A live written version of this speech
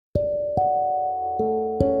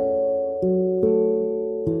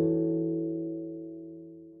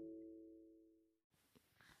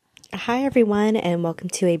Hi, everyone, and welcome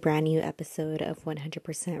to a brand new episode of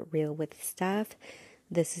 100% Real with Steph.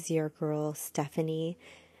 This is your girl, Stephanie,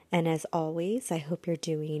 and as always, I hope you're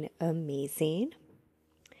doing amazing.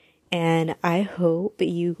 And I hope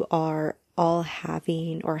you are all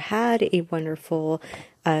having or had a wonderful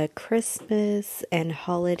Christmas and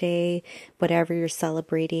holiday, whatever you're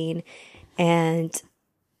celebrating. And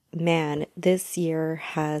man, this year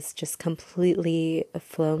has just completely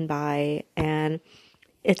flown by, and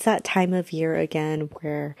it's that time of year again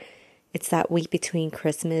where it's that week between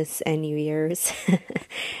Christmas and New Year's.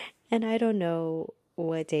 And I don't know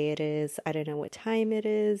what day it is. I don't know what time it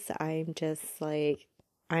is. I'm just like,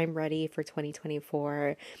 I'm ready for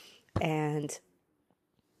 2024, and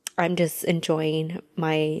I'm just enjoying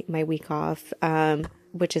my week off,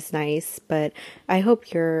 which is nice. But I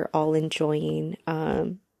hope you're all enjoying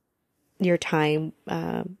your time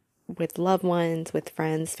with loved ones, with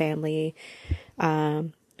friends, family,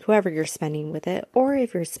 whoever you're spending with it, or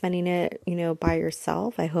if you're spending it, by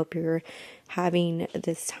yourself. I hope you're having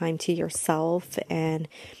this time to yourself and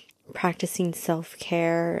practicing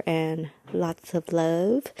self-care and lots of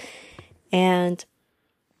love. And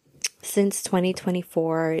since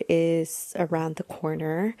 2024 is around the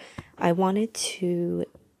corner, I wanted to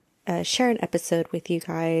share an episode with you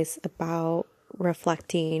guys about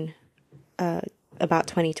reflecting about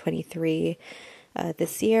 2023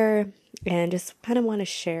 this year, and just kind of want to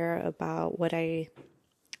share about what I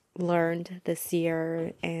learned this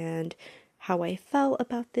year and how I felt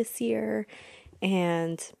about this year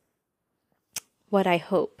and what I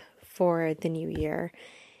hope for the new year.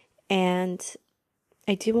 And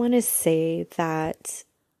I do want to say that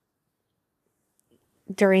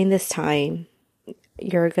during this time,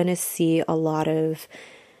 you're going to see a lot of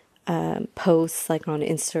posts like on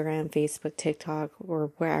Instagram, Facebook, TikTok,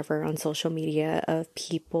 or wherever on social media of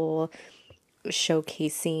people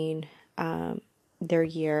showcasing their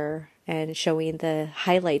year and showing the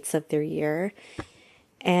highlights of their year.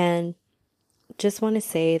 And just want to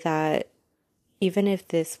say that even if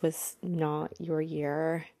this was not your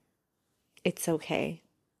year, it's okay.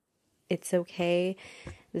 It's okay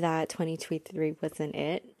that 2023 wasn't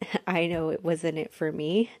it. I know it wasn't it for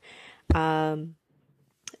me.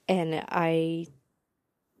 And I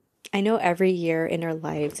know every year in our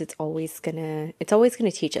lives, it's always gonna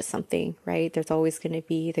teach us something, right? There's always gonna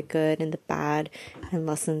be the good and the bad and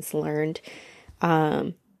lessons learned.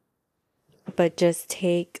 But just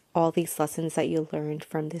take all these lessons that you learned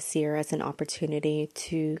from this year as an opportunity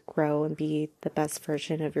to grow and be the best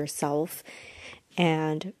version of yourself.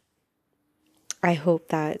 And I hope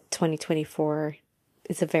that 2024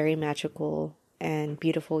 is a very magical and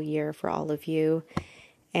beautiful year for all of you.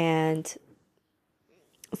 And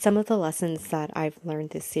some of the lessons that I've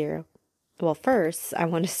learned this year. Well, first, I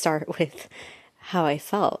want to start with how I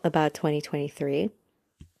felt about 2023.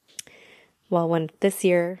 Well, when this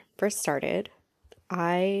year first started,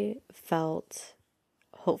 I felt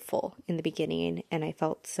hopeful in the beginning, and I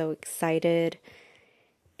felt so excited,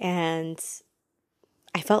 and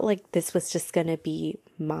I felt like this was just going to be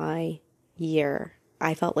my year.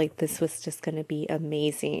 I felt like this was just going to be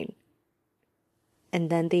amazing. And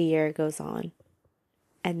then the year goes on.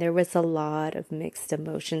 And there was a lot of mixed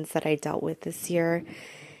emotions that I dealt with this year.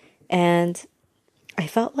 And I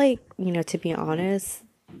felt like, to be honest,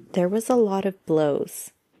 there was a lot of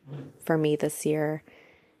blows for me this year.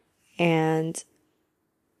 And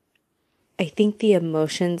I think the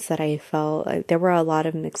emotions that I felt, there were a lot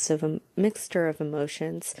of mixture of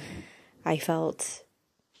emotions. I felt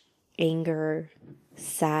anger,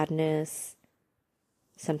 sadness,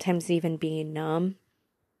 sometimes even being numb,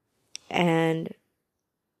 and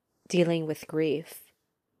dealing with grief,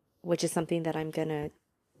 which is something that I'm gonna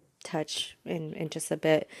touch in just a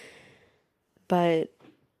bit. But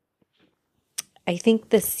I think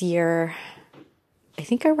this year, I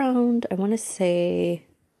think around, I want to say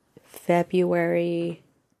February,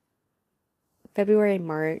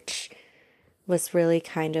 March was really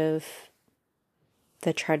kind of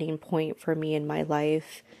the turning point for me in my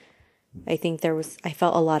life. I think I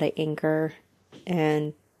felt a lot of anger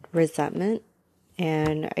and resentment.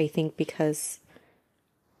 And I think because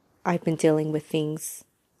I've been dealing with things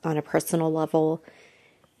on a personal level,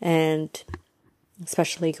 and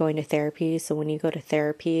especially going to therapy. So when you go to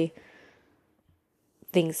therapy,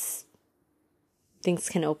 things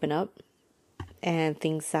can open up, and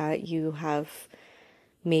things that you have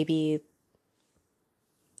maybe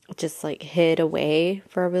just like hid away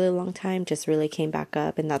for a really long time just really came back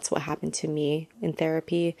up. And that's what happened to me in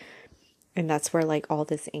therapy. And that's where like all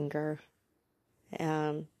this anger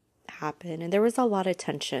happened. And there was a lot of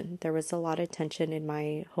tension. There was a lot of tension in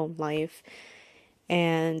my home life.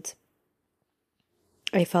 And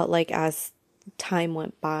I felt like as time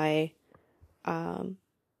went by, I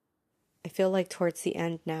feel like towards the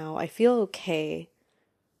end now, I feel okay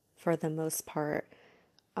for the most part.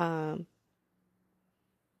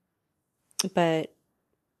 But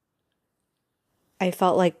I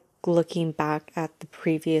felt like looking back at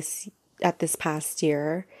at this past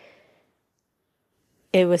year,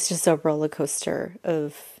 it was just a roller coaster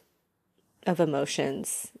of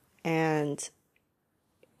emotions. And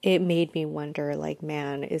it made me wonder, like,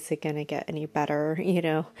 man, is it going to get any better,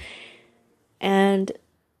 And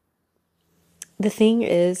the thing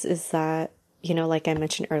is that, like I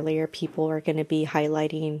mentioned earlier, people are going to be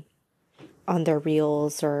highlighting on their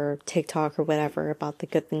reels or TikTok or whatever about the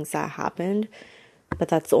good things that happened, but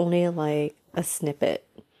that's only like a snippet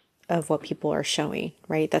of what people are showing,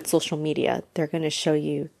 right? That's social media. They're going to show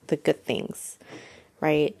you the good things,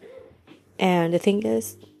 right? And the thing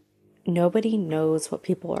is, nobody knows what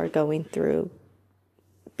people are going through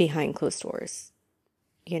behind closed doors,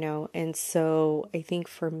 And so I think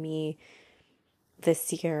for me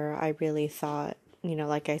this year, I really thought,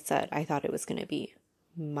 like I said, I thought it was going to be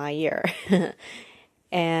my year.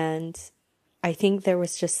 And I think there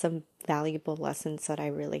was just some valuable lessons that I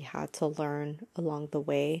really had to learn along the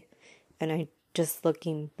way. And I just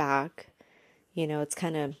looking back, it's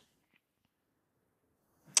kind of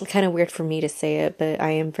weird for me to say it, but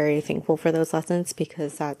I am very thankful for those lessons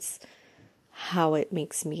because that's how it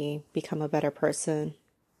makes me become a better person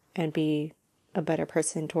and be a better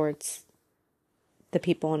person towards the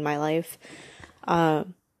people in my life.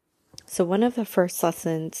 So one of the first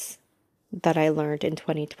lessons that I learned in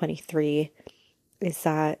 2023 is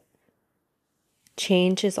that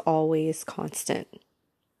change is always constant.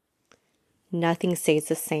 Nothing stays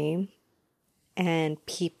the same, and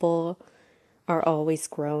people are always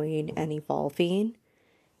growing and evolving.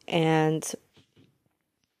 And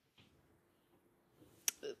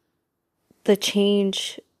the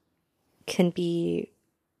change can be,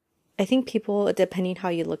 I think people, depending how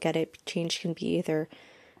you look at it, change can be either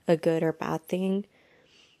a good or bad thing.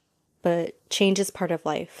 But change is part of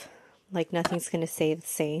life. Like nothing's going to stay the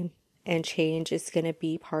same. And change is going to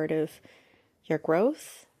be part of your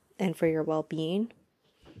growth and for your well-being.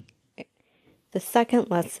 The second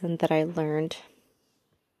lesson that I learned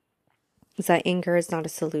is that anger is not a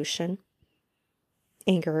solution.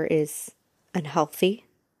 Anger is unhealthy.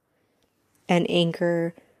 And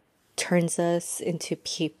anger turns us into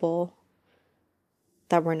people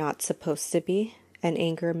that we're not supposed to be. And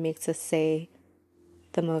anger makes us say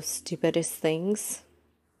the most stupidest things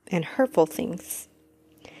and hurtful things.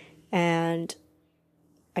 And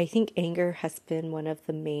I think anger has been one of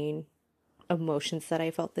the main emotions that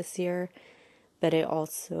I felt this year, but it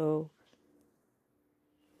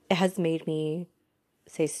has made me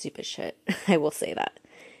say stupid shit. I will say that.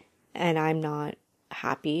 And I'm not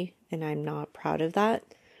happy and I'm not proud of that.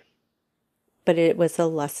 But it was a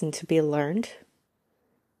lesson to be learned.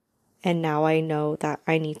 And now I know that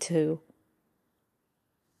I need to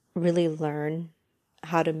really learn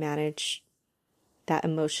how to manage that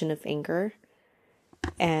emotion of anger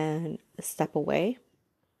and step away.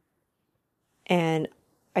 And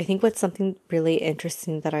I think what's something really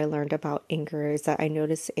interesting that I learned about anger is that I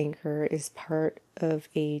noticed anger is part of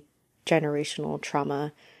a generational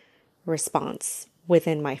trauma response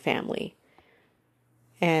within my family.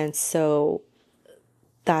 And so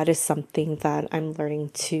that is something that I'm learning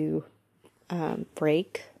to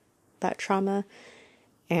break that trauma.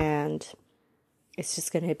 And it's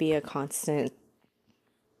just going to be a constant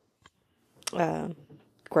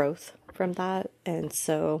growth from that. And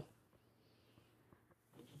so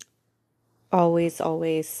always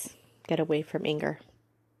get away from anger.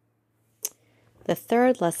 The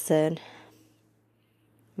third lesson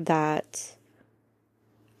that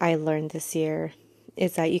I learned this year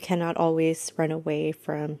is that you cannot always run away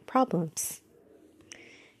from problems.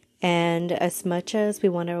 And as much as we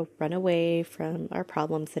want to run away from our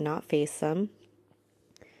problems and not face them,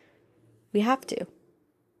 we have to.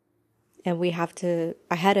 And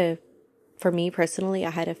for me personally,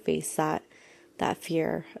 I had to face that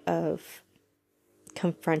fear of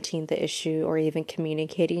confronting the issue or even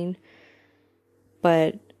communicating.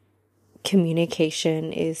 But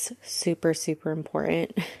communication is super, super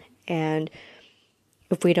important. And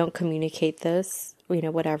if we don't communicate this,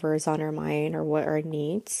 whatever is on our mind or what our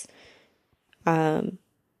needs, we're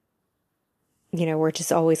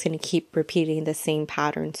just always going to keep repeating the same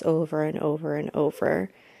patterns over and over and over.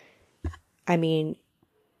 I mean,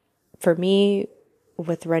 for me,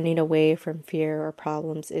 with running away from fear or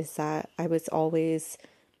problems is that I was always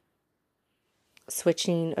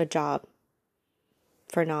switching a job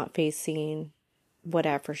for not facing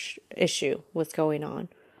whatever issue was going on,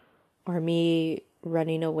 or me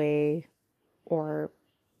running away or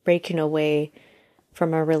breaking away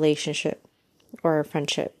from a relationship or a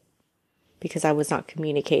friendship because I was not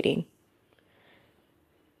communicating,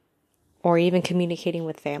 or even communicating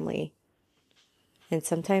with family. And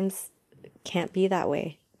sometimes it can't be that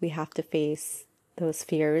way. We have to face those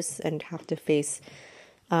fears and have to face,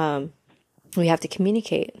 we have to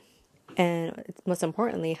communicate. And most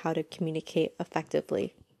importantly, how to communicate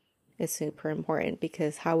effectively is super important,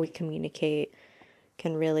 because how we communicate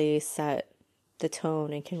can really set the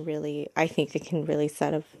tone and can really, I think it can really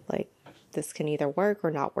set of like, this can either work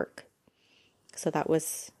or not work. So that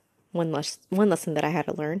was one lesson that I had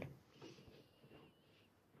to learn.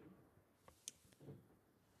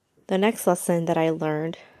 The next lesson that I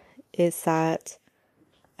learned is that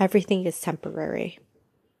everything is temporary.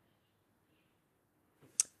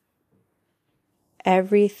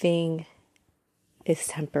 Everything is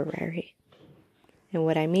temporary. And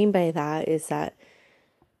what I mean by that is that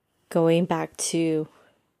going back to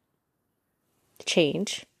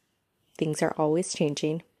change, things are always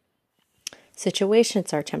changing.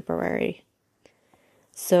 Situations are temporary.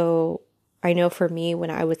 So I know for me,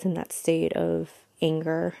 when I was in that state of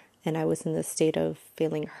anger and I was in the state of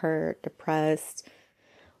feeling hurt, depressed,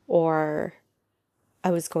 or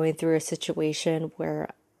I was going through a situation where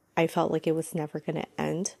I felt like it was never going to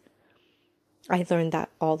end, I learned that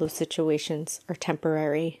all those situations are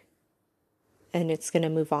temporary and it's going to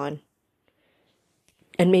move on.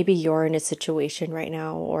 And maybe you're in a situation right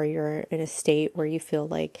now, or you're in a state where you feel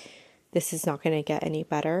like this is not going to get any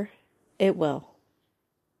better. It will.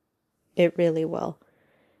 It really will.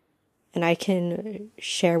 And I can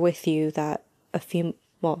share with you that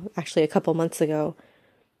a couple months ago,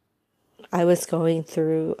 I was going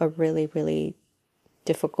through a really, really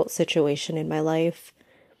difficult situation in my life.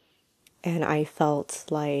 And I felt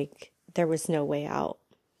like there was no way out.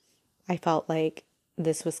 I felt like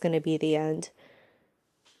this was going to be the end.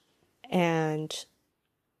 And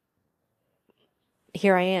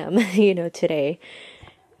here I am, today.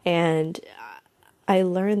 And I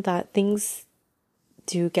learned that things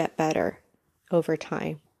do get better over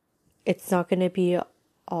time. It's not going to be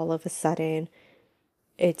all of a sudden.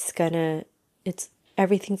 Everything's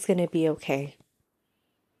going to be okay.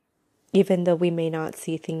 Even though we may not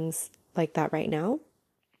see things like that right now,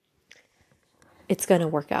 it's going to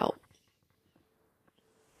work out.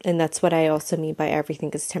 And that's what I also mean by everything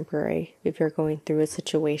is temporary. If you're going through a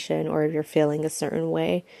situation, or if you're feeling a certain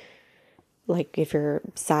way, like if you're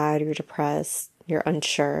sad, you're depressed, you're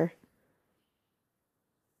unsure,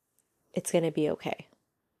 it's going to be okay.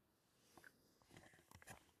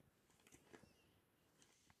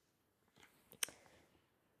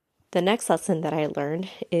 The next lesson that I learned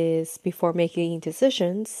is, before making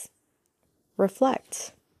decisions,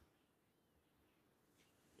 reflect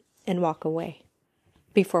and walk away.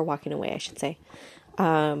 Before walking away, I should say.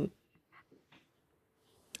 I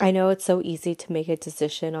know it's so easy to make a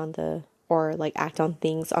decision or like act on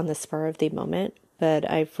things on the spur of the moment,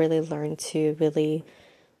 but I've really learned to really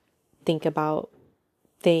think about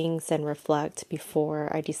things and reflect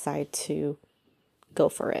before I decide to go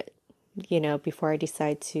for it. Before I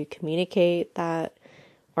decide to communicate that,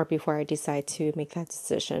 or before I decide to make that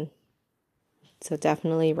decision. So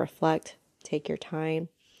definitely reflect, take your time,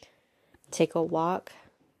 take a walk,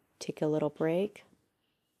 take a little break,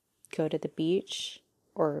 go to the beach,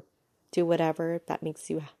 or do whatever that makes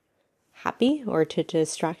you happy or to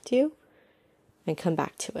distract you, and come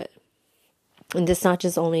back to it. And this not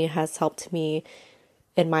just only has helped me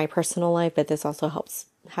in my personal life, but this also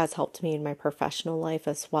has helped me in my professional life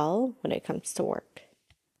as well when it comes to work.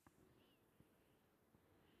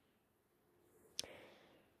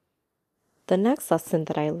 The next lesson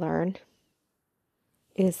that I learned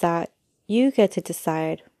is that you get to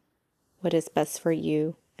decide what is best for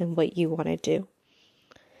you and what you want to do.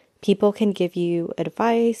 People can give you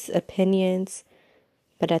advice, opinions,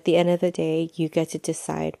 but at the end of the day, you get to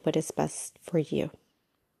decide what is best for you.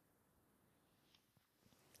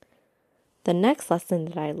 The next lesson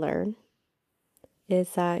that I learned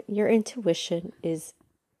is that your intuition is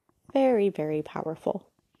very, very powerful.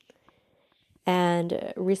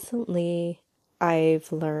 And recently,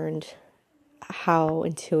 I've learned how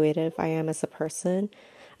intuitive I am as a person.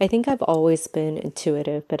 I think I've always been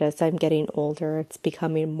intuitive, but as I'm getting older, it's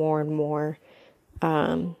becoming more and more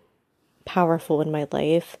powerful in my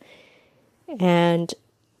life. And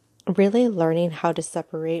really learning how to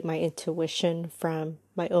separate my intuition from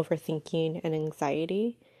my overthinking and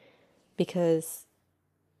anxiety, because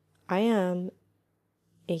I am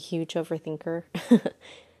a huge overthinker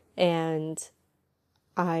and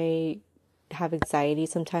I have anxiety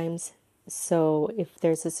sometimes. So if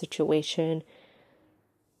there's a situation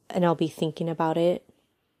and I'll be thinking about it,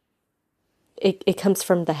 it comes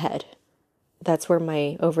from the head. That's where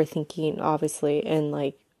my overthinking, obviously, and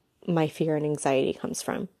like my fear and anxiety comes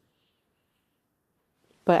from.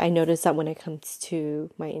 But I notice that when it comes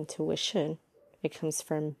to my intuition, it comes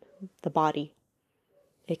from the body.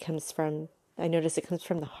 I notice it comes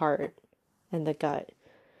from the heart and the gut.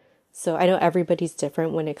 So I know everybody's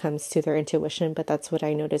different when it comes to their intuition, but that's what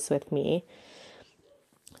I notice with me.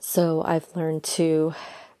 So I've learned to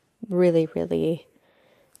really, really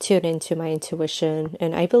tune into my intuition.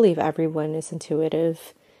 And I believe everyone is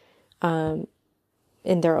intuitive in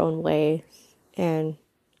their own way. And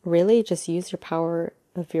really just use your power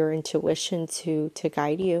of your intuition to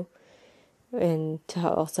guide you and to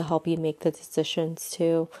also help you make the decisions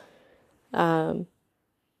too. I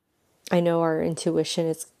know our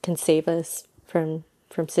intuition can save us from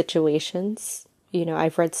situations.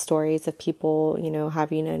 I've read stories of people,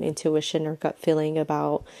 having an intuition or gut feeling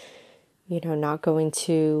about, not going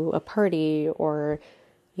to a party or,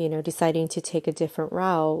 deciding to take a different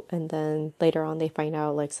route. And then later on they find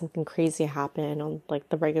out like something crazy happened on like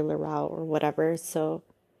the regular route or whatever. So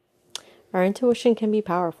our intuition can be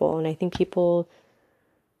powerful. And I think people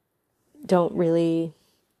don't really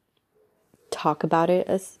talk about it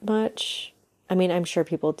as much. I mean, I'm sure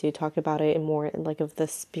people do talk about it in more like of the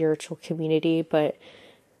spiritual community, but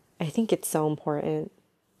I think it's so important.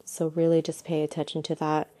 So really just pay attention to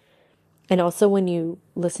that. And also when you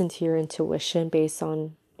listen to your intuition based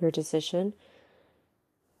on your decision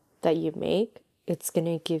that you make, it's going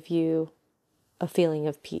to give you a feeling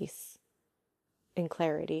of peace and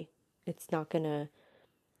clarity. You're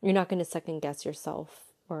not going to second guess yourself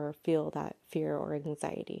or feel that fear or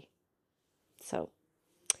anxiety. So,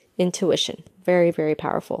 intuition, very, very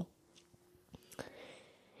powerful.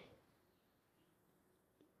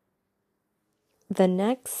 The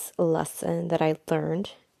next lesson that I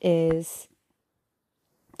learned is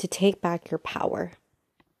to take back your power.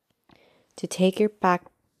 To take back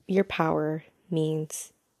your power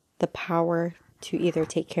means the power to either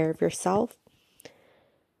take care of yourself,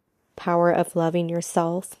 power of loving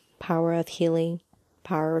yourself, power of healing,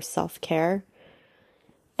 power of self-care.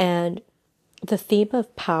 And the theme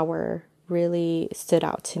of power really stood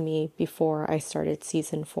out to me before I started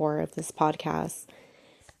season 4 of this podcast.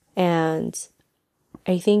 And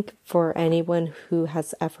I think for anyone who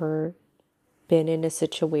has ever been in a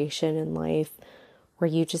situation in life where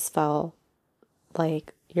you just felt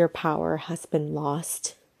like your power has been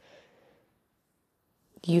lost,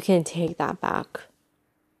 you can take that back.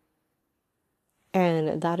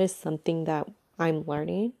 And that is something that I'm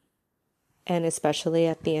learning. And especially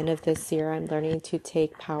at the end of this year, I'm learning to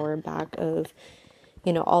take power back of,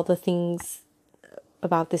 all the things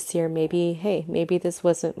about this year. Maybe this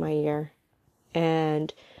wasn't my year.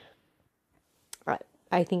 And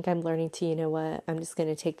I think I'm learning to, I'm just going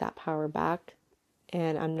to take that power back.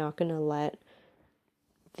 And I'm not going to let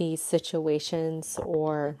these situations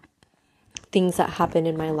or things that happen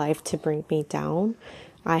in my life to bring me down.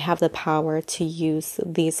 I have the power to use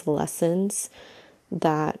these lessons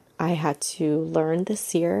that I had to learn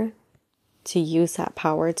this year, to use that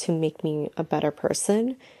power to make me a better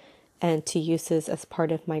person and to use this as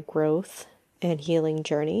part of my growth and healing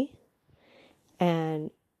journey.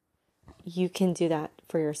 And you can do that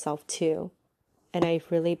for yourself too. And I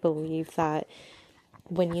really believe that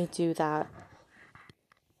when you do that,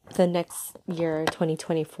 the next year,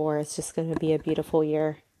 2024, is just going to be a beautiful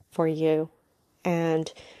year for you.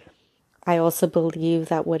 And I also believe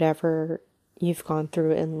that whatever you've gone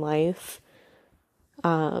through in life,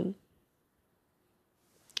 that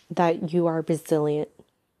you are resilient.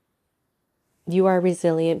 You are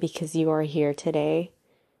resilient because you are here today.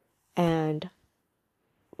 And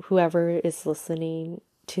whoever is listening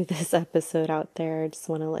to this episode out there, I just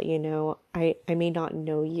want to let you know, I may not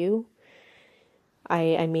know you.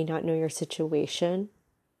 I may not know your situation,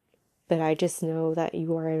 but I just know that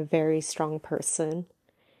you are a very strong person.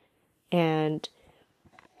 And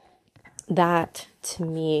that, to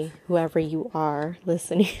me, whoever you are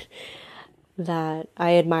listening, that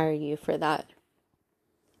I admire you for that.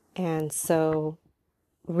 And so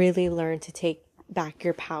really learn to take back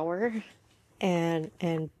your power and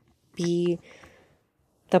be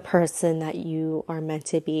the person that you are meant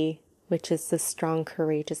to be, which is the strong,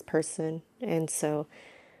 courageous person. And so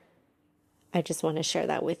I just want to share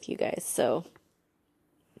that with you guys. So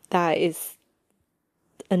that is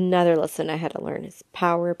another lesson I had to learn, is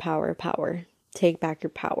power, power, power. Take back your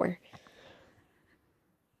power.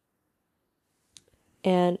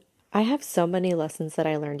 And I have so many lessons that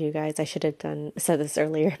I learned, you guys. I should have said this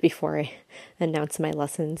earlier before I announced my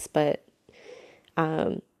lessons, but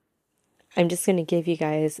I'm just going to give you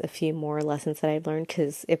guys a few more lessons that I've learned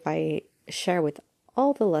because if I share with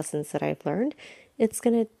all the lessons that I've learned,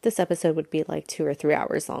 this episode would be like 2 or 3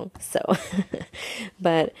 hours long. So,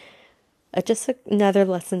 but just another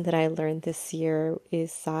lesson that I learned this year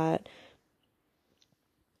is that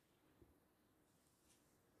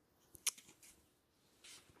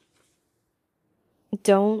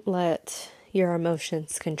don't let your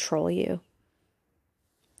emotions control you.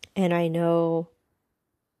 And I know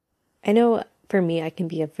for me, I can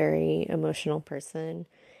be a very emotional person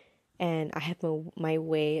and I have my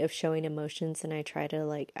way of showing emotions and I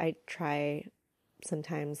try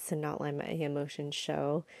sometimes to not let my emotions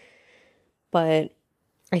show. But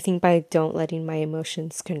I think by don't letting my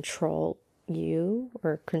emotions control you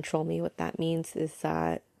or control me, what that means is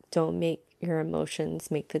that don't make your emotions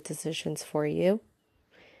make the decisions for you.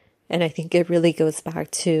 And I think it really goes back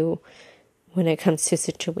to when it comes to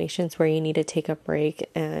situations where you need to take a break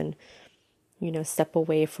and, step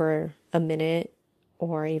away for a minute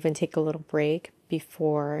or even take a little break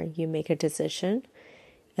before you make a decision.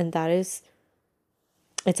 And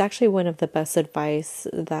it's actually one of the best advice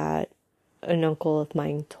that an uncle of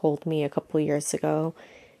mine told me a couple years ago.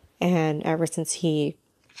 And ever since he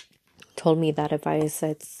told me that advice,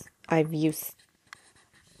 I've used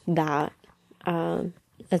that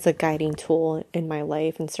as a guiding tool in my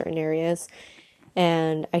life in certain areas.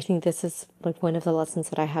 And I think this is like one of the lessons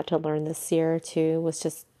that I had to learn this year too, was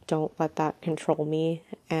just don't let that control me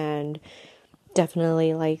and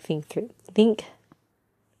definitely like think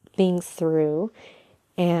things through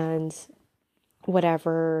and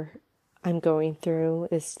whatever I'm going through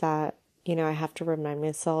is that, I have to remind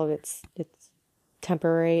myself it's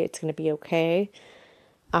temporary, it's going to be okay.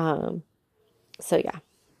 So yeah,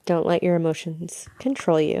 don't let your emotions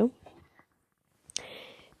control you.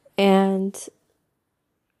 And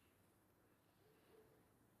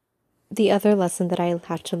the other lesson that I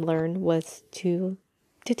had to learn was to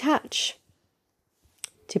detach,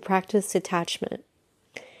 to practice detachment.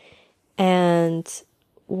 And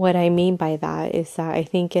what I mean by that is that I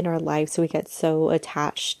think in our lives we get so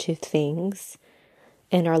attached to things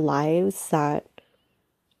in our lives that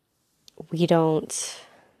we don't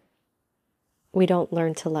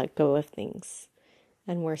learn to let go of things.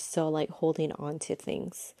 And we're still like holding on to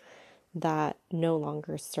things that no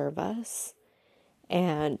longer serve us.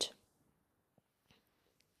 And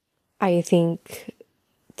I think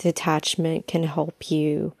detachment can help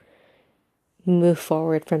you move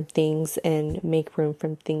forward from things and make room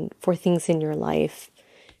for things in your life,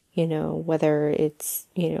 whether it's,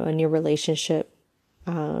 a new relationship,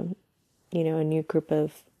 a new group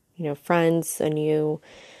of, friends, a new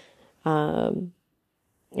hobby,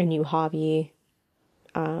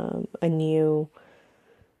 a new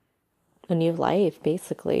life,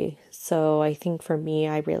 basically. So I think for me,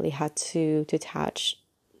 I really had to detach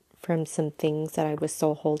from some things that I was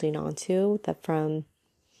still holding on to that from,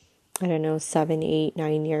 I don't know, 7, 8,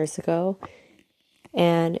 9 years ago.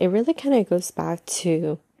 And it really kind of goes back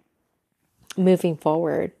to moving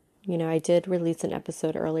forward. I did release an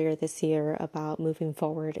episode earlier this year about moving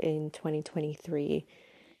forward in 2023.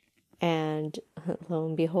 And lo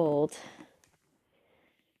and behold,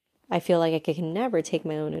 I feel like I can never take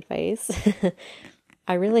my own advice.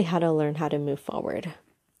 I really had to learn how to move forward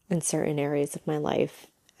in certain areas of my life.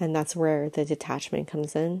 And that's where the detachment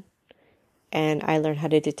comes in. And I learned how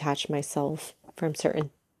to detach myself from certain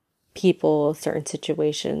people, certain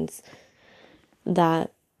situations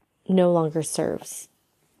that no longer serves.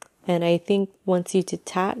 And I think once you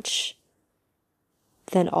detach,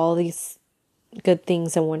 then all these good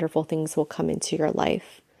things and wonderful things will come into your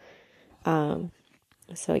life. So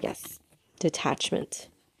yes, detachment.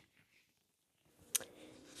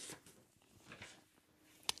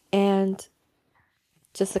 And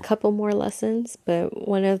just a couple more lessons, but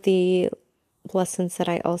one of the lessons that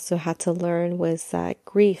I also had to learn was that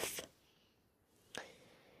grief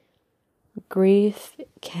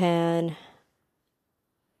can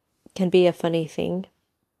be a funny thing,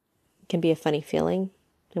 can be a funny feeling.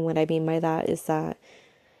 And what I mean by that is that,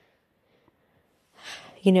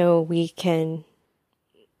 we can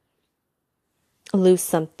lose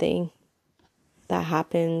something that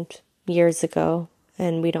happened years ago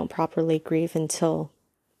and we don't properly grieve until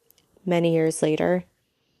many years later.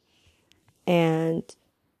 And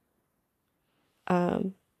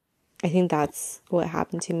I think that's what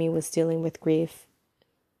happened to me, was dealing with grief.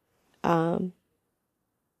 And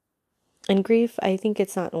grief, I think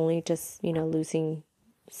it's not only just, losing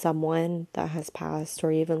someone that has passed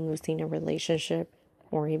or even losing a relationship.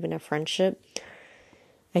 or even a friendship.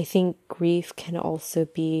 I think grief can also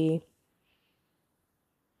be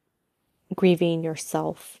grieving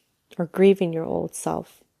yourself or grieving your old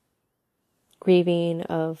self, grieving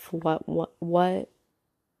of what was,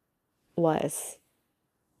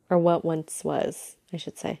 or what once was, I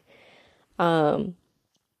should say. And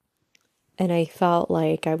I felt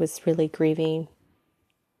like I was really grieving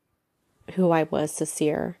who I was this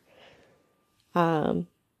year, because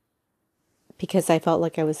I felt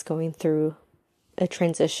like I was going through a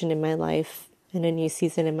transition in my life and a new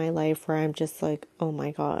season in my life where I'm just like, oh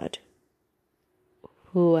my God,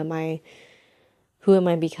 who am I? Who am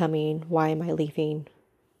I becoming? Why am I leaving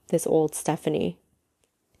this old Stephanie?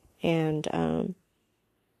 And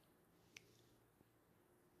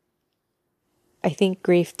I think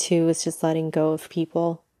grief too is just letting go of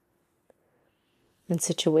people and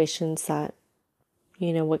situations that,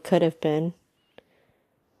 what could have been,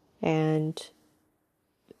 and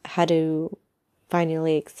how to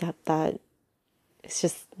finally accept that it's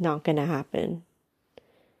just not going to happen.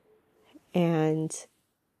 And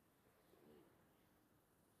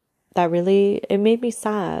that really, it made me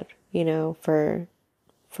sad, for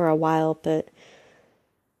a while, but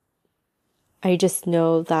I just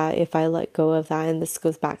know that if I let go of that, and this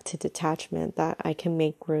goes back to detachment, that I can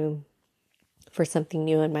make room for something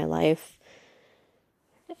new in my life.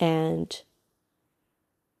 And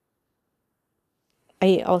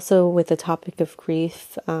I also, with the topic of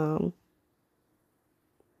grief,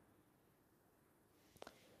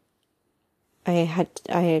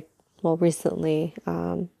 recently,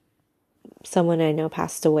 someone I know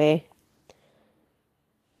passed away,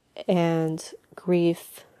 and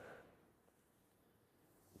grief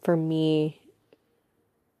for me,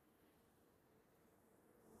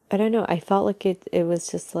 I don't know, I felt like it was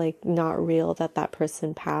just like not real that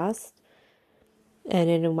person passed. And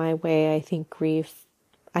in my way, I think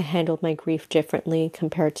I handled my grief differently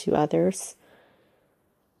compared to others.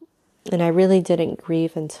 And I really didn't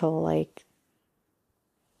grieve until like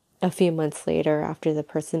a few months later after the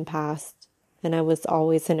person passed. And I was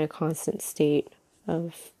always in a constant state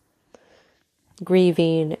of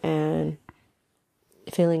grieving and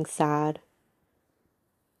feeling sad.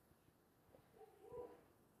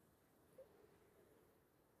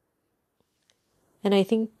 And I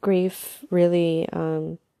think grief really,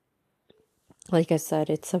 like I said,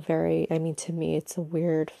 to me, it's a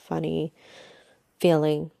weird, funny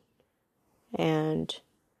feeling. And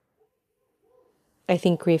I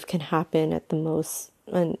think grief can happen at the most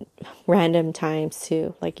random times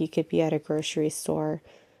too. Like you could be at a grocery store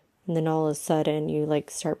and then all of a sudden you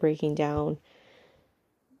like start breaking down,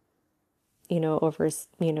 over,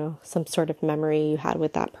 some sort of memory you had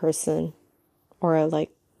with that person, or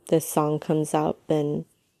like this song comes up and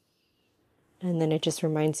then it just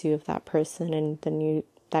reminds you of that person, and then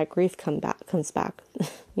that grief comes back,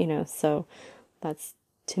 so that's,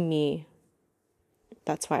 to me,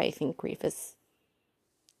 that's why I think grief is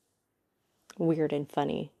weird and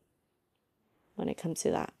funny when it comes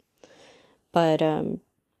to that. But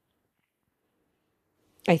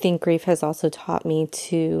I think grief has also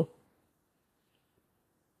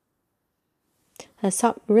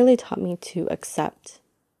really taught me to accept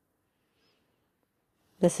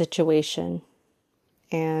the situation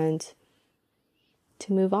and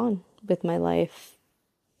to move on with my life.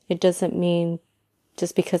 It doesn't mean,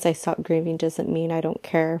 just because I stop grieving doesn't mean I don't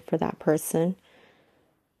care for that person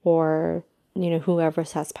or, whoever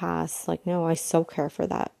has passed. Like, no, I still care for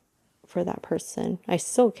that person. I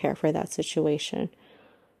still care for that situation.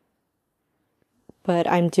 But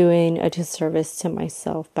I'm doing a disservice to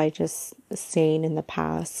myself by just staying in the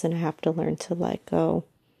past, and I have to learn to let go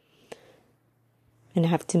and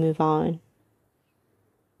have to move on.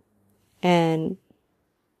 And,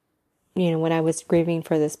 when I was grieving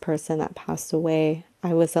for this person that passed away,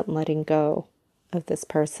 I wasn't letting go of this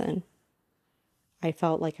person. I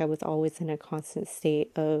felt like I was always in a constant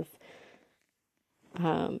state of,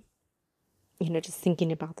 just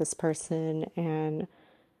thinking about this person, and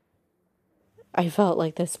I felt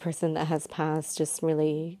like this person that has passed just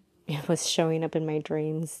really was showing up in my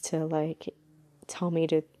dreams to like tell me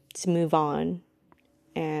to move on.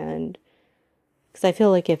 And because I feel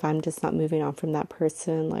like if I'm just not moving on from that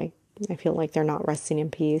person, like I feel like they're not resting in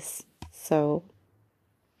peace. So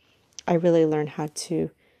I really learned how to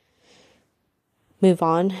move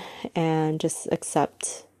on and just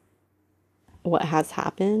accept what has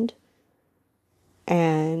happened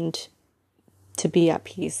and to be at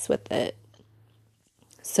peace with it.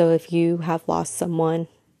 So if you have lost someone,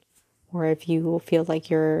 or if you feel like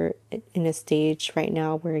you're in a stage right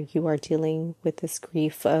now where you are dealing with this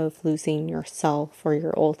grief of losing yourself or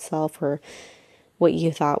your old self, or what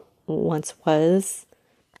you thought once was,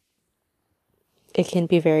 it can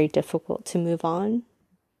be very difficult to move on.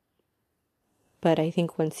 But I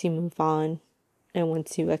think once you move on and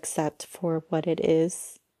once you accept for what it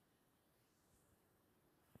is,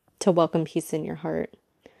 to welcome peace in your heart.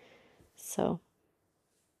 So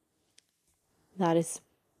that is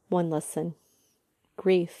one lesson.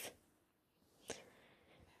 Grief.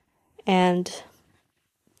 And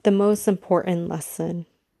the most important lesson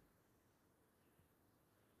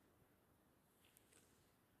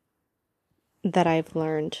that I've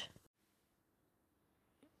learned,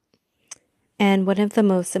 and one of the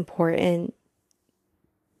most important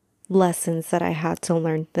lessons that I had to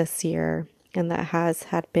learn this year, and that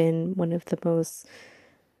had been one of the most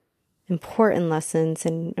important lessons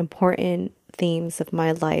and important themes of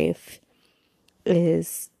my life,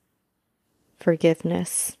 is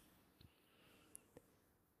forgiveness.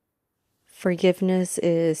 Forgiveness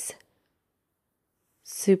is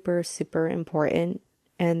super, super important,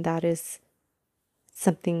 and that is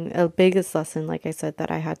a biggest lesson, like I said, that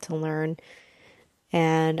I had to learn.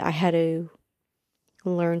 And I had to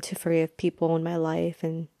learn to forgive people in my life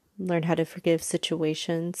and learn how to forgive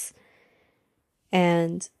situations.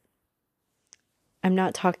 And I'm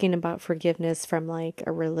not talking about forgiveness from like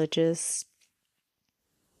a religious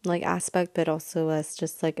like aspect, but also as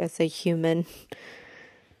just like as a human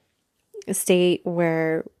state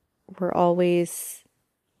where we're always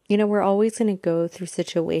going to go through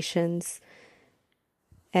situations,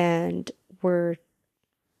 and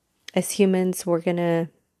as humans, we're going to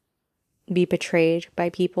be betrayed by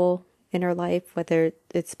people in our life, whether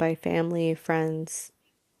it's by family, friends,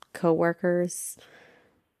 co-workers,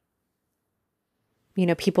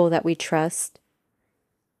 people that we trust.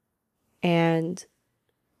 And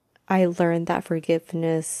I learned that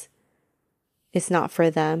forgiveness is not for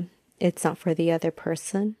them. It's not for the other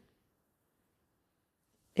person.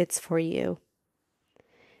 It's for you.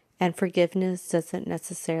 And forgiveness doesn't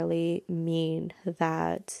necessarily mean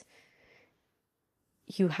that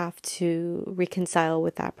you have to reconcile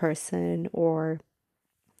with that person or,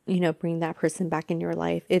 bring that person back in your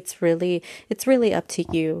life. It's really up to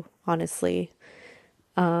you, honestly.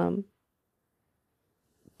 But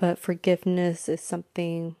forgiveness is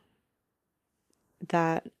something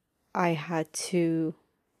that I had to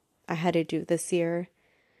do this year.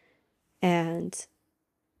 And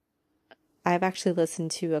I've actually listened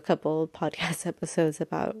to a couple podcast episodes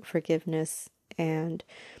about forgiveness, and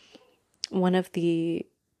one of the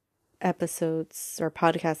episodes or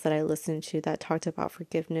podcasts that I listened to that talked about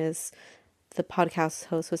forgiveness, the podcast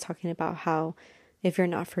host was talking about how if you're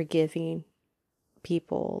not forgiving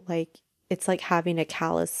people, like it's like having a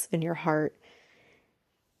callus in your heart.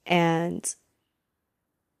 And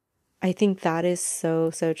I think that is so,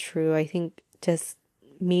 so true. I think just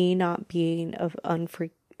me not being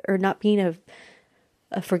not being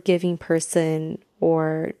a forgiving person,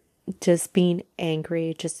 or just being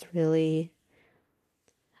angry, just really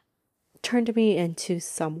turned me into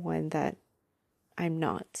someone that I'm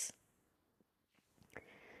not.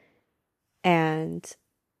 And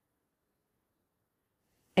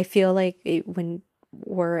I feel like when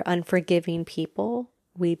we're unforgiving people,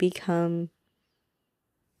 we become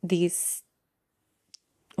these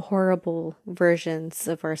horrible versions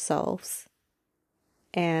of ourselves.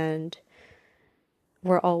 And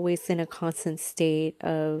we're always in a constant state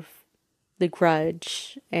of the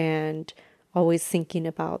grudge and always thinking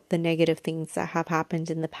about the negative things that have happened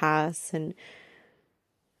in the past. And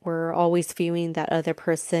we're always viewing that other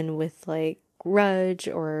person with like grudge,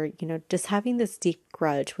 or, just having this deep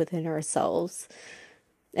grudge within ourselves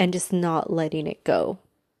and just not letting it go.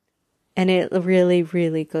 And it really,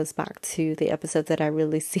 really goes back to the episode that I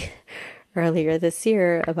released earlier this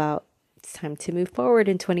year about it's time to move forward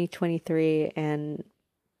in 2023. And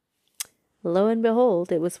lo and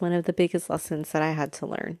behold, it was one of the biggest lessons that I had to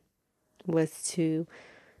learn, was to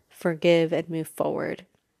forgive and move forward.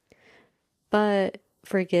 But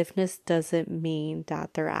forgiveness doesn't mean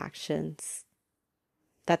that the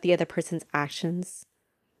other person's actions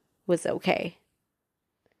was okay.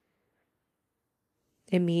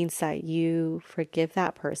 It means that you forgive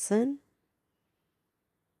that person.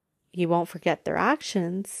 You won't forget their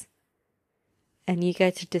actions. And you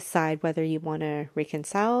get to decide whether you want to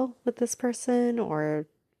reconcile with this person or,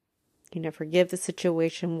 forgive the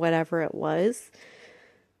situation, whatever it was,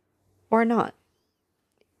 or not.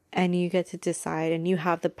 And you get to decide, and you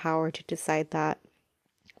have the power to decide that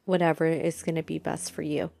whatever is going to be best for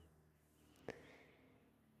you.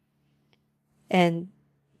 And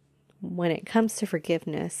when it comes to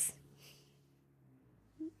forgiveness,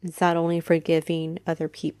 it's not only forgiving other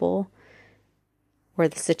people or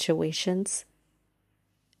the situations,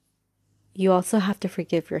 you also have to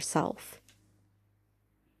forgive yourself.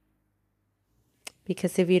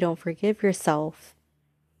 Because if you don't forgive yourself,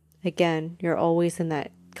 again, you're always in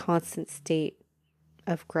that constant state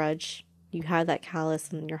of grudge. You have that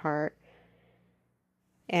callous in your heart.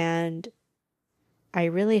 And I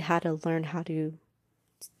really had to learn how to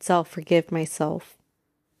self-forgive myself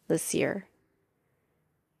this year.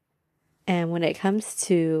 And when it comes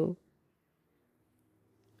to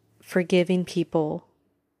forgiving people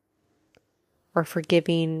or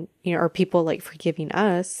forgiving, or people like forgiving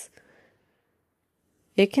us,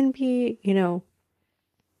 it can be,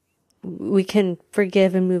 we can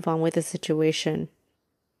forgive and move on with the situation.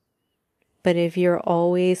 But if you're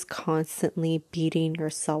always constantly beating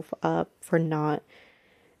yourself up for not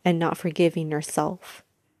forgiving yourself,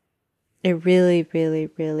 it really, really,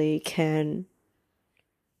 really can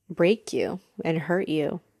break you and hurt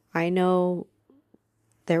you. I know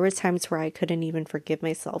there were times where I couldn't even forgive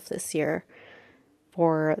myself this year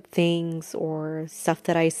for things or stuff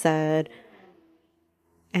that I said.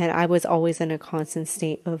 And I was always in a constant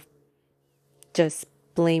state of just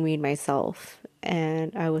blaming myself.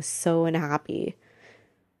 And I was so unhappy.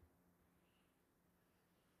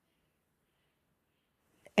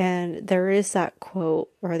 And there is that quote,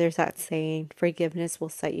 or there's that saying, forgiveness will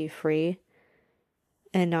set you free.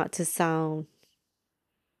 And not to sound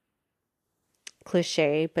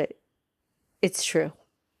cliche, but it's true.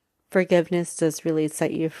 Forgiveness does really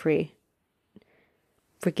set you free.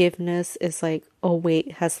 Forgiveness is like a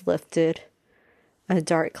weight has lifted, a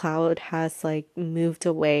dark cloud has like moved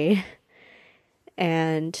away,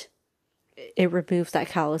 and it removes that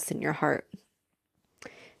callous in your heart.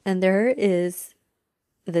 And there is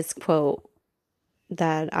this quote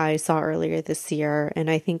that I saw earlier this year, and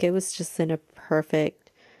I think it was just in a perfect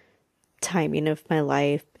timing of my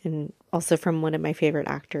life, and also from one of my favorite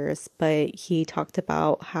actors. But he talked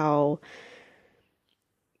about how,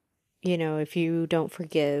 if you don't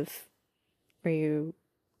forgive, or you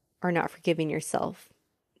are not forgiving yourself,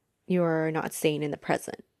 you are not staying in the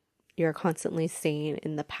present. You're constantly staying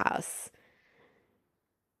in the past.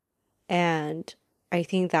 And I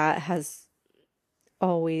think that has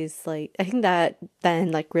always I think that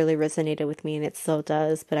then really resonated with me, and it still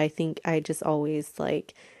does. But I think I just always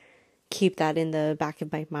keep that in the back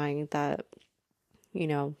of my mind that,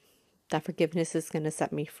 that forgiveness is going to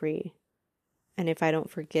set me free. And if I don't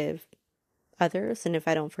forgive others, and if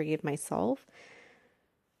I don't forgive myself,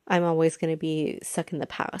 I'm always going to be stuck in the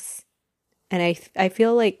past. And I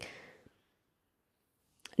feel like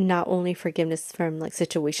not only forgiveness from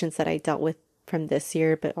situations that I dealt with from this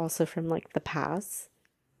year, but also from the past.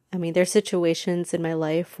 I mean, there's situations in my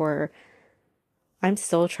life where I'm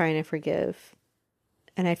still trying to forgive.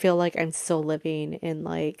 And I feel like I'm still living in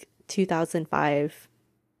 2005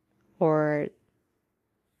 or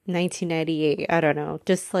 1998. I don't know.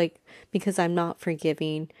 Just because I'm not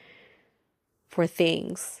forgiving for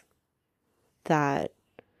things that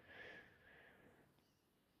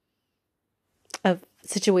of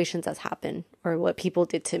situations that's happened, or what people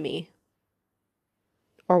did to me,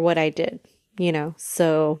 or what I did,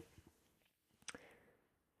 So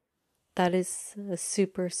that is a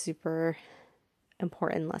super, super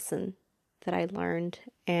important lesson that I learned.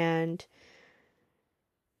 And,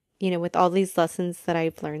 with all these lessons that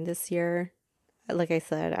I've learned this year, like I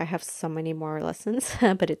said, I have so many more lessons,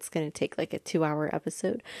 but it's going to take a 2-hour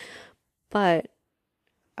episode. But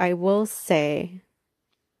I will say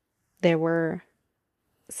there were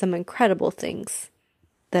some incredible things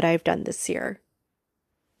that I've done this year.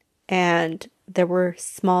 And there were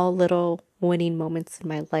small little winning moments in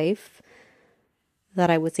my life that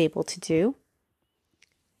I was able to do.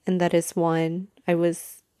 And that is one, I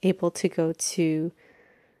was able to go to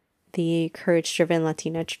the Courage Driven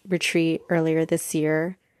Latina retreat earlier this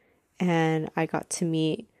year. And I got to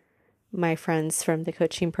meet my friends from the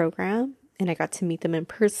coaching program. And I got to meet them in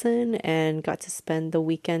person and got to spend the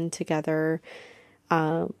weekend together,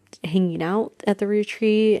 hanging out at the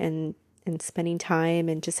retreat and spending time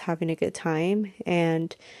and just having a good time.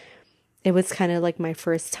 And it was kind of my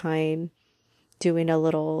first time doing a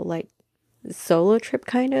little solo trip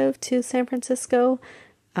kind of to San Francisco.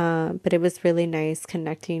 But it was really nice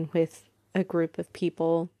connecting with a group of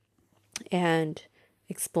people and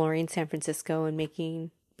exploring San Francisco and making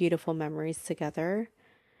beautiful memories together.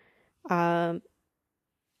 I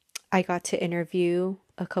got to interview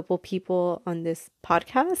a couple people on this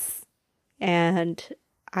podcast, and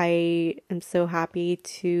I am so happy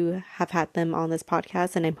to have had them on this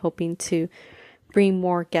podcast, and I'm hoping to bring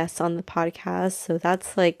more guests on the podcast. So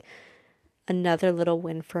that's another little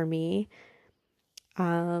win for me.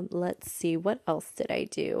 Let's see, what else did I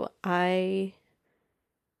do? I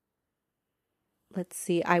let's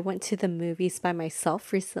see, I went to the movies by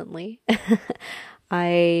myself recently.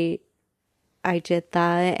 I I did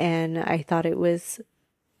that and I thought it was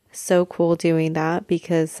so cool doing that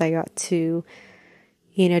because I got to,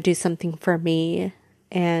 do something for me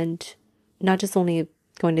and not just only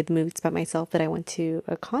going to the movies by myself, but I went to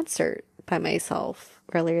a concert by myself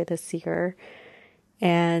earlier this year.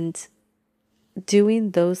 And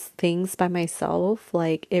doing those things by myself,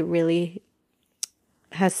 like it really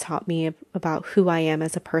has taught me about who I am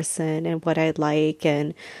as a person and what I like,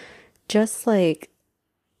 and just like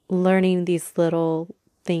learning these little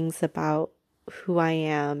things about who I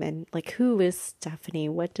am and like who is Stephanie?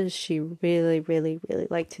 What does she really, really, really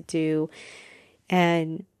like to do?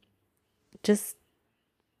 And just,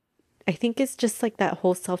 I think it's just like that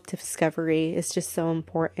whole self discovery is just so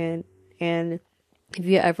important. And if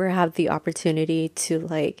you ever have the opportunity to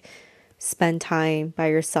like spend time by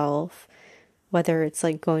yourself, whether it's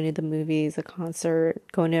like going to the movies, a concert,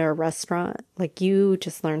 going to a restaurant, like you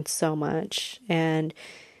just learn so much. And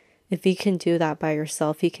if you can do that by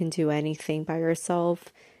yourself, you can do anything by yourself.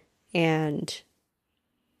 And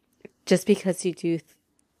just because you do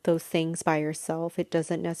those things by yourself, it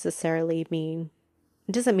doesn't mean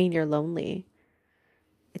you're lonely.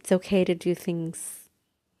 It's okay to do things,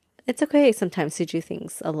 it's okay sometimes to do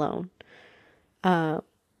things alone.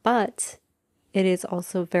 But it is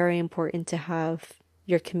also very important to have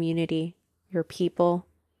your community, your people,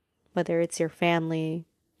 whether it's your family,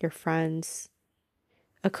 your friends,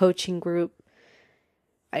 a coaching group.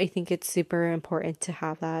 I think it's super important to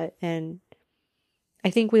have that. And I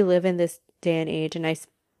think we live in this day and age, and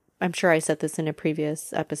I'm sure I said this in a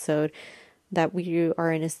previous episode, that we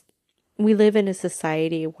live in a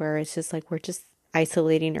society where it's just like we're just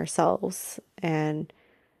isolating ourselves, and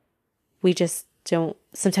we just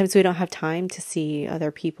sometimes we don't have time to see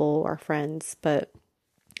other people or friends, but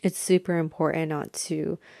it's super important not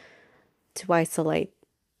to isolate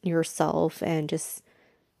yourself and just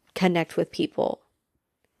connect with people.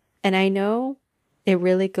 And I know it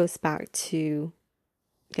really goes back to,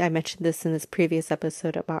 I mentioned this in this previous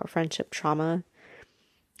episode about friendship trauma.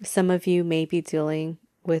 Some of you may be dealing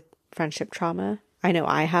with friendship trauma. I know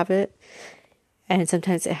I have it. And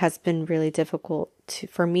sometimes it has been really difficult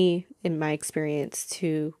for me, in my experience,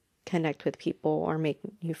 to connect with people or make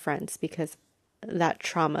new friends because that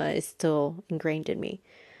trauma is still ingrained in me.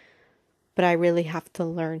 But I really have to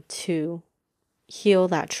learn to heal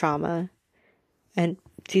that trauma and,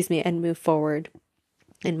 and move forward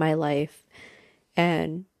in my life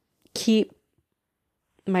and keep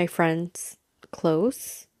my friends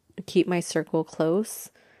close, keep my circle close,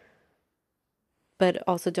 but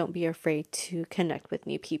also don't be afraid to connect with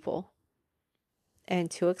new people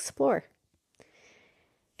and to explore.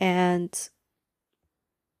 And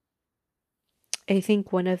I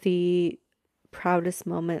think one of the proudest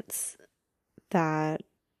moments that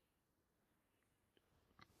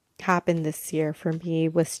happened this year for me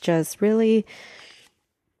was just really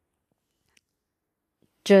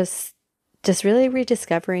just really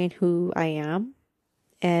rediscovering who I am.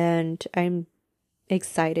 And I'm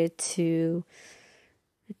excited to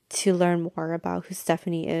learn more about who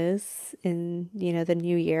Stephanie is in, the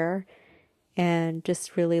new year, and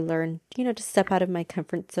just really learn, to step out of my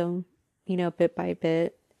comfort zone, bit by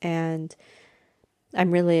bit. And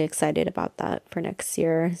I'm really excited about that for next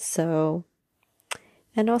year. So,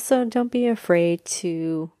 and also don't be afraid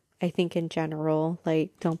to, I think in general,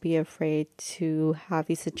 like don't be afraid to have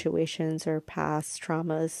these situations or past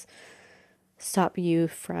traumas stop you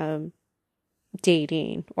from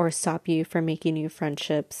dating or stop you from making new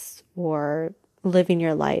friendships or living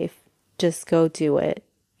your life. Just go do it.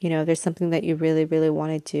 There's something that you really, really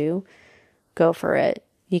want to do, go for it.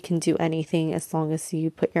 You can do anything as long as you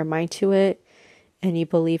put your mind to it and you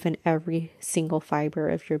believe in every single fiber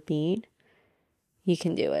of your being. You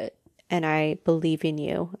can do it. And I believe in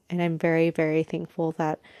you. And I'm very, very thankful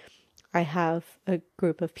that I have a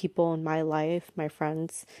group of people in my life, my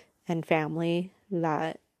friends and family,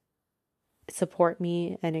 that support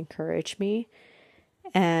me and encourage me.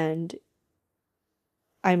 And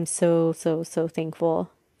I'm so, so, so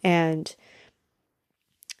thankful. And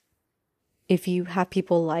if you have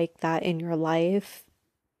people like that in your life,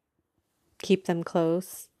 keep them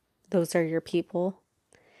close. Those are your people.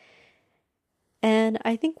 And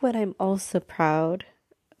I think what I'm also proud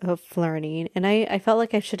of learning, and I felt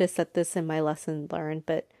like I should have said this in my lesson learned,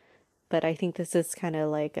 but I think this is kind of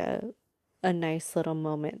like a nice little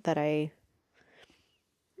moment that I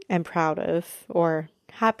am proud of or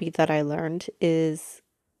happy that I learned, is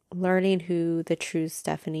learning who the true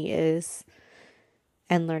Stephanie is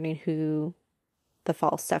and learning who the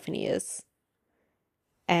false Stephanie is.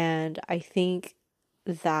 And I think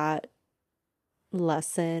that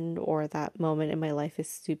lesson or that moment in my life is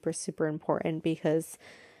super, super important because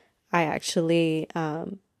I actually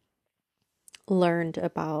learned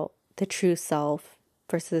about the true self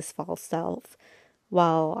versus false self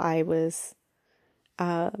while I was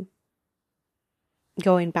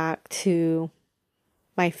going back to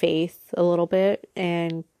my faith a little bit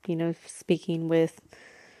and, speaking with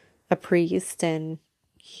a priest, and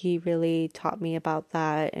he really taught me about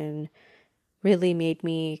that and really made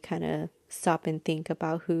me kind of stop and think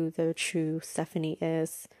about who the true Stephanie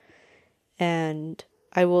is. And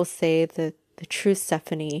I will say that the true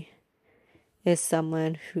Stephanie is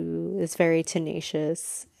someone who is very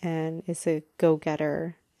tenacious and is a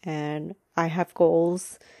go-getter. And I have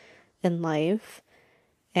goals in life.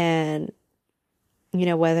 And,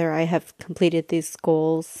 whether I have completed these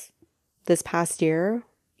goals this past year,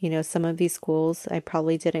 some of these goals I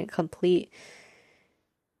probably didn't complete,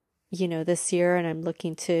 this year. And I'm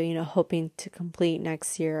looking to, hoping to complete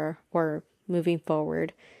next year or moving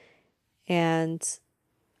forward. And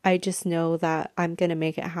I just know that I'm going to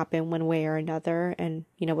make it happen one way or another. And,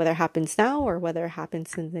 whether it happens now or whether it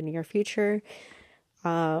happens in the near future.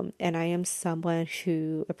 And I am someone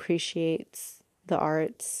who appreciates the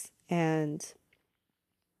arts, and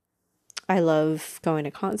I love going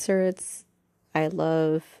to concerts. I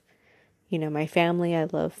love, my family. I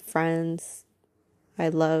love friends. I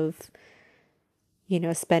love,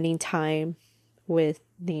 spending time with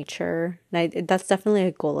nature. And that's definitely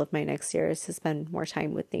a goal of my next year, is to spend more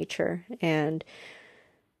time with nature. And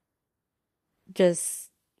just,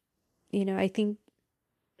 I think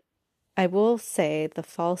I will say the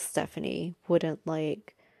false Stephanie would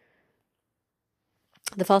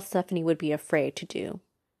be afraid to do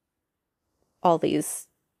all these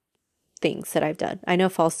things that I've done. I know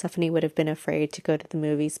false Stephanie would have been afraid to go to the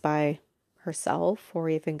movies by herself, or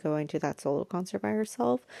even going to that solo concert by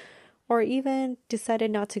herself, or even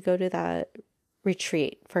decided not to go to that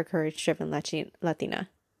retreat for courage-driven Latina.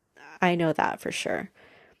 I know that for sure.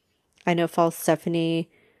 I know false Stephanie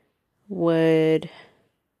would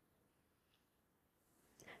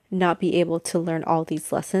not be able to learn all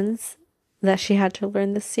these lessons that she had to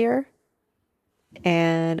learn this year.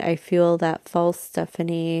 And I feel that false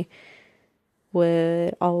Stephanie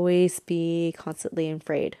would always be constantly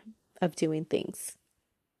afraid of doing things.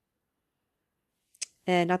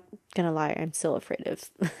 And not gonna lie, I'm still afraid of,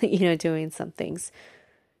 doing some things.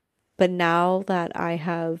 But now that I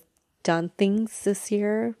have done things this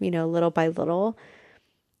year, little by little,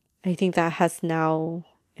 I think that has now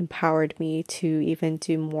empowered me to even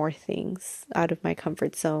do more things out of my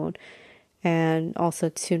comfort zone, and also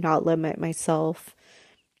to not limit myself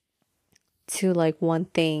to like one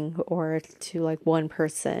thing or to like one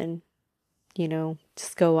person,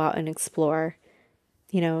 just go out and explore.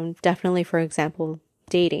 Definitely, for example,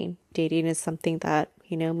 dating. Dating is something that,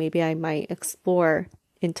 maybe I might explore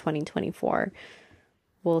in 2024.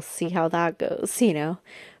 We'll see how that goes,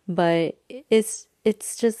 but it's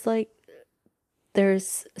just like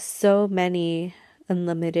there's so many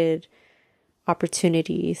unlimited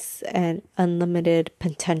opportunities and unlimited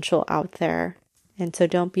potential out there. And so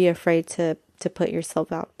don't be afraid to put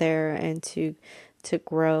yourself out there and to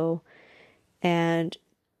grow. And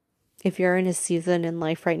if you're in a season in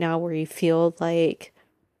life right now where you feel like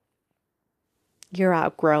you're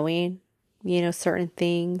outgrowing, certain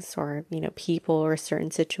things, or, people, or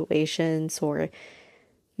certain situations, or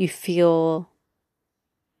you feel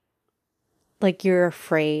like you're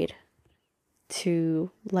afraid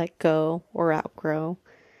to let go or outgrow,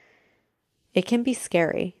 it can be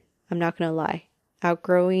scary. I'm not going to lie.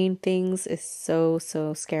 Outgrowing things is so,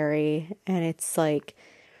 so scary. And it's like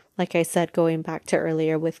I said, going back to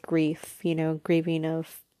earlier with grief, grieving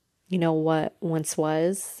of, what once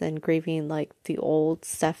was, and grieving like the old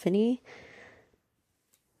Stephanie.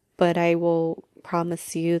 But I will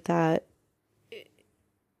promise you that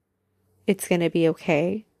it's going to be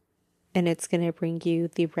okay. And it's going to bring you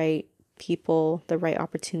the right people, the right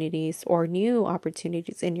opportunities, or new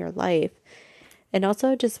opportunities in your life. And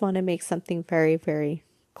also, I just want to make something very, very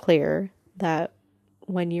clear, that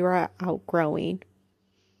when you are outgrowing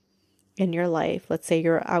in your life, let's say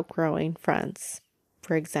you're outgrowing friends,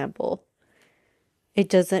 for example, it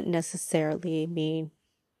doesn't necessarily mean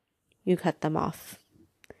you cut them off.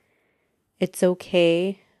 It's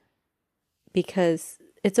okay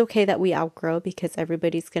that we outgrow, because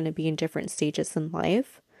everybody's going to be in different stages in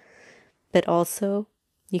life. But also,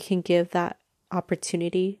 you can give that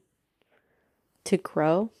opportunity to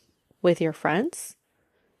grow with your friends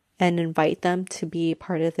and invite them to be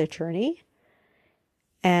part of the journey.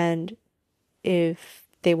 And if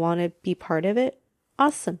they want to be part of it,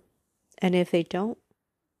 awesome. And if they don't,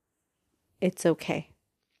 it's okay.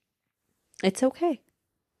 It's okay.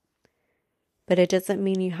 But it doesn't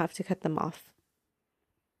mean you have to cut them off.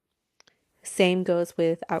 Same goes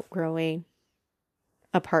with outgrowing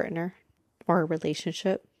a partner or a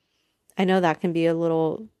relationship. I know that can be a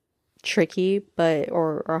little tricky,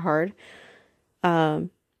 or hard. But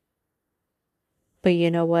you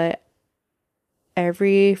know what?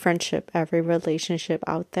 Every friendship, every relationship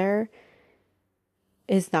out there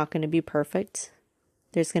is not going to be perfect.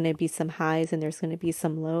 There's going to be some highs and there's going to be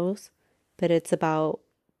some lows, but it's about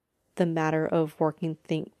the matter of working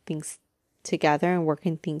things together and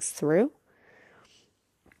working things through.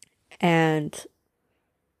 And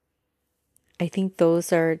I think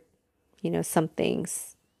those are, some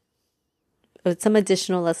things, some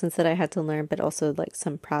additional lessons that I had to learn, but also like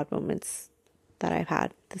some proud moments that I've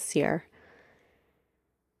had this year.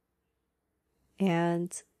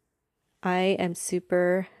 And I am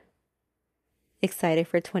super excited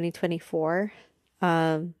for 2024.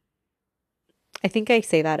 I think I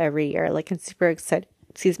say that every year, like I'm super excited,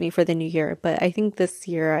 for the new year, but I think this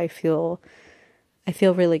year I feel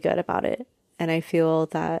really good about it. And I feel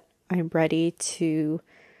that I'm ready to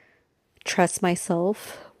trust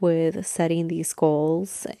myself with setting these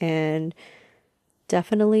goals, and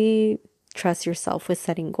definitely trust yourself with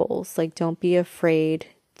setting goals. Like, don't be afraid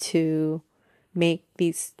to make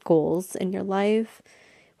these goals in your life,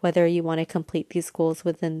 whether you want to complete these goals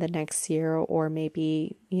within the next year or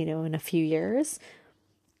maybe, in a few years.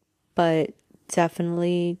 But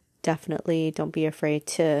definitely don't be afraid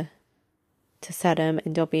to set them,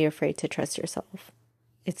 and don't be afraid to trust yourself.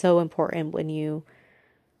 It's so important when you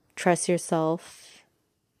trust yourself,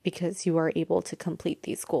 because you are able to complete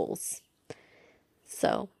these goals.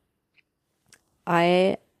 So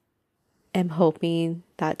I am hoping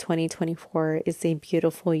that 2024 is a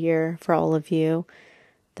beautiful year for all of you,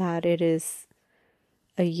 that it is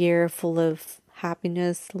a year full of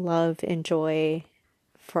happiness, love, and joy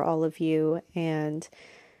for all of you. And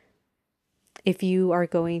if you are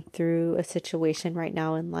going through a situation right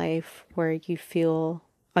now in life where you feel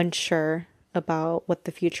unsure about what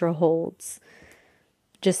the future holds,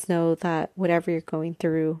 just know that whatever you're going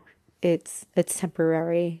through, it's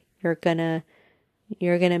temporary. You're gonna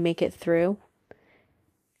make it through.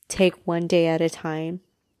 Take one day at a time.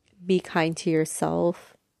 Be kind to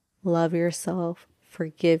yourself. Love yourself.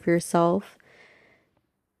 Forgive yourself.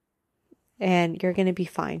 And you're gonna be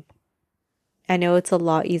fine. I know it's a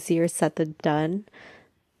lot easier said than done,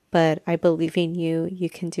 but I believe in you. You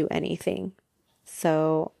can do anything.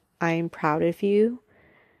 So I'm proud of you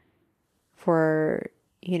for,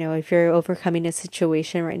 if you're overcoming a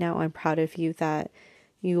situation right now, I'm proud of you that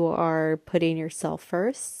you are putting yourself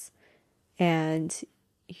first and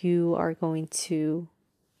you are going to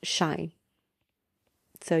shine.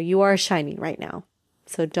 So you are shining right now.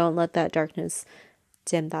 So don't let that darkness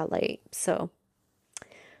dim that light. So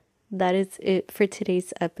that is it for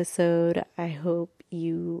today's episode. I hope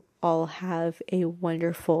you all have a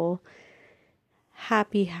wonderful,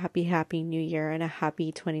 happy new year and a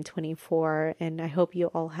happy 2024. And I hope you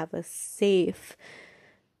all have a safe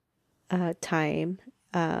time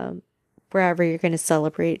wherever you're going to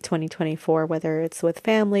celebrate 2024, whether it's with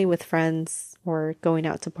family, with friends, or going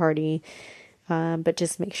out to party. But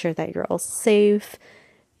just make sure that you're all safe,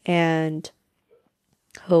 and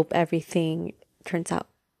hope everything turns out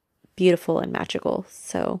beautiful and magical.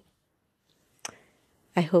 So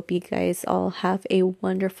I hope you guys all have a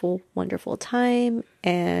wonderful, wonderful time,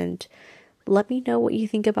 and let me know what you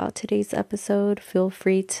think about today's episode. Feel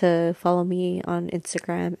free to follow me on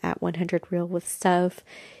Instagram at 100real with Steph.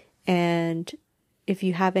 And if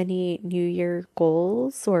you have any New Year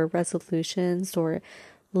goals or resolutions or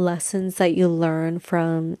lessons that you learned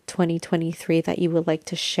from 2023 that you would like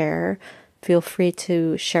to share, feel free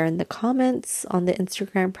to share in the comments on the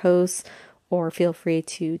Instagram post, or feel free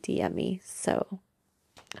to DM me. So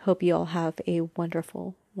hope you all have a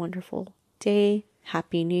wonderful, wonderful day.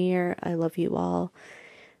 Happy New Year. I love you all.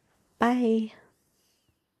 Bye.